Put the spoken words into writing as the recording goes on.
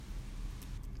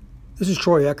This is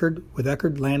Troy Eckert with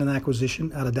Eckert Land and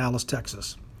Acquisition out of Dallas,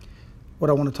 Texas.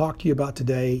 What I want to talk to you about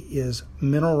today is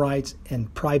mineral rights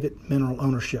and private mineral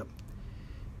ownership.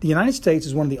 The United States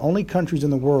is one of the only countries in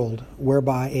the world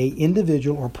whereby an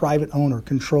individual or private owner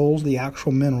controls the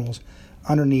actual minerals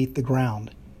underneath the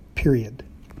ground, period.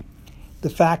 The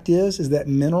fact is that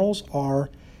minerals are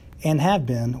and have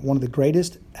been one of the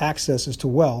greatest accesses to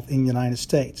wealth in the United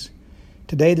States.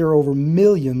 Today there are over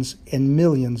millions and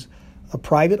millions of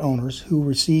private owners who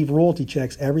receive royalty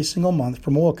checks every single month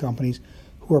from oil companies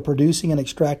who are producing and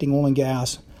extracting oil and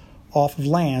gas off of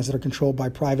lands that are controlled by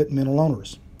private mineral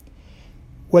owners.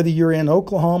 Whether you're in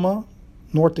Oklahoma,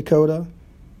 North Dakota,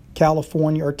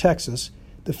 California, or Texas,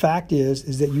 the fact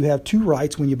is that you have two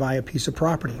rights when you buy a piece of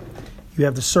property. You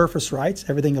have the surface rights,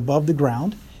 everything above the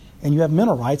ground, and you have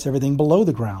mineral rights, everything below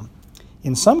the ground.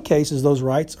 In some cases, those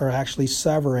rights are actually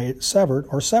severed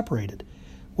or separated.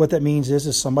 What that means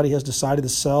is somebody has decided to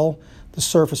sell the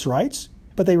surface rights,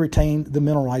 but they retain the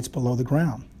mineral rights below the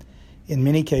ground. In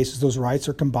many cases, those rights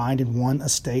are combined in one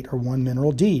estate or one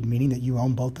mineral deed, meaning that you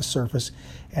own both the surface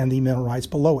and the mineral rights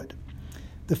below it.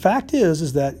 The fact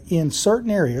is that in certain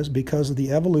areas, because of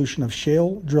the evolution of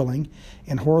shale drilling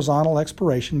and horizontal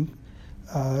exploration,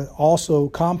 also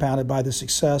compounded by the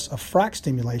success of frac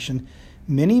stimulation,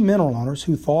 many mineral owners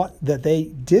who thought that they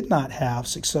did not have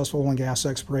successful oil and gas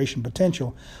exploration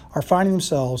potential are finding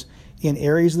themselves in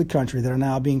areas of the country that are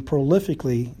now being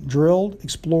prolifically drilled,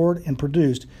 explored, and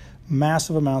produced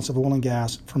massive amounts of oil and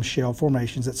gas from shale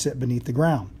formations that sit beneath the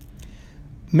ground.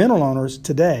 Mineral owners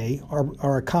today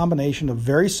are a combination of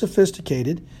very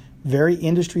sophisticated, very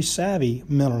industry-savvy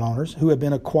mineral owners who have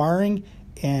been acquiring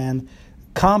and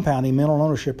compounding mineral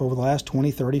ownership over the last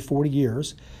 20, 30, 40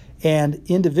 years, and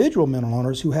individual mineral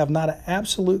owners who have not an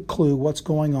absolute clue what's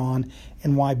going on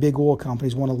and why big oil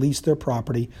companies want to lease their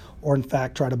property or, in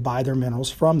fact, try to buy their minerals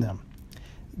from them.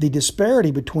 The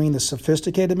disparity between the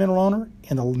sophisticated mineral owner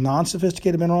and the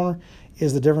non-sophisticated mineral owner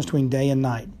is the difference between day and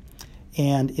night.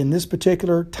 And in this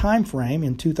particular time frame,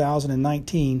 in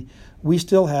 2019, we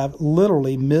still have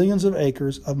literally millions of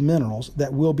acres of minerals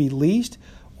that will be leased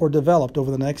or developed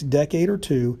over the next decade or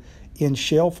two in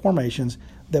shale formations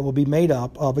that will be made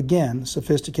up of, again,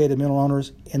 sophisticated mineral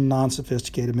owners and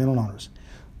non-sophisticated mineral owners.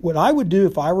 What I would do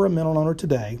if I were a mineral owner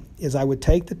today is I would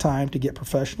take the time to get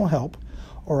professional help,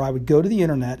 or I would go to the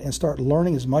internet and start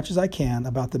learning as much as I can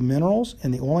about the minerals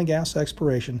and the oil and gas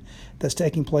exploration that's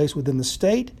taking place within the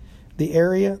state, the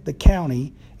area, the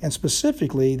county, and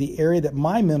specifically the area that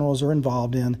my minerals are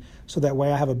involved in, so that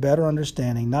way I have a better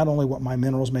understanding not only what my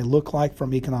minerals may look like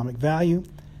from economic value,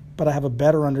 but I have a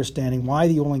better understanding why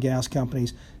the oil and gas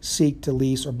companies seek to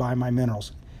lease or buy my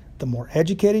minerals. The more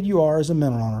educated you are as a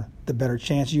mineral owner, the better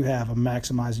chance you have of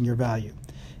maximizing your value.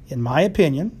 In my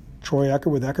opinion, Troy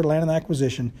Eckert with Eckert Land and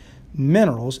Acquisition,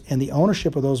 minerals and the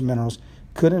ownership of those minerals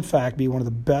could in fact be one of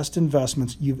the best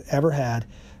investments you've ever had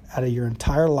out of your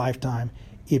entire lifetime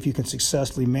if you can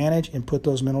successfully manage and put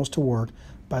those minerals to work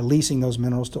by leasing those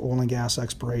minerals to oil and gas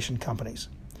exploration companies.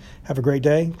 Have a great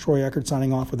day. Troy Eckert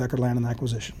signing off with Eckert Land and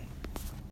Acquisition.